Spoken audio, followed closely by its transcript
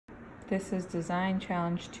This is Design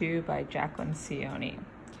Challenge 2 by Jaclyn Cioni.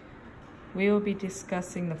 We will be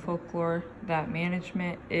discussing the folklore that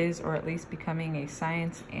management is or at least becoming a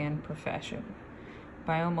science and profession.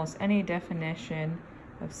 By almost any definition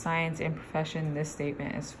of science and profession, this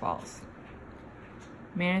statement is false.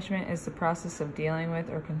 Management is the process of dealing with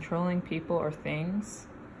or controlling people or things.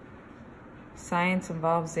 Science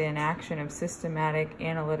involves the enaction of systematic,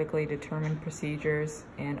 analytically determined procedures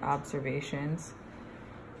and observations.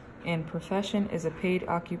 And profession is a paid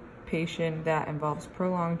occupation that involves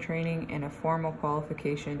prolonged training and a formal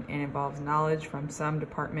qualification and involves knowledge from some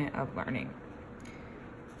department of learning.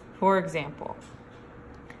 For example,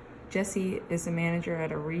 Jesse is a manager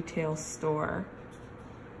at a retail store.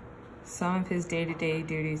 Some of his day-to-day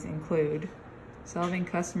duties include solving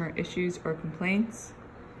customer issues or complaints,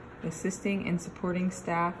 assisting and supporting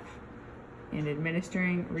staff, and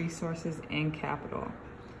administering resources and capital.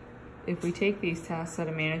 If we take these tasks that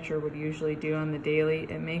a manager would usually do on the daily,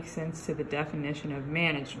 it makes sense to the definition of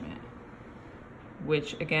management,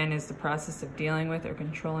 which again is the process of dealing with or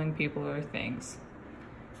controlling people or things.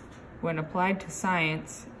 When applied to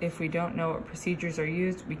science, if we don't know what procedures are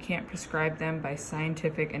used, we can't prescribe them by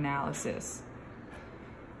scientific analysis.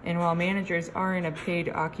 And while managers are in a paid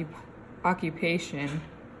occupation,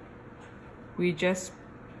 we just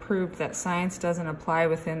proved that science doesn't apply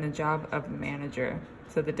within the job of the manager,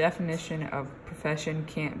 so the definition of profession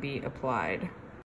can't be applied.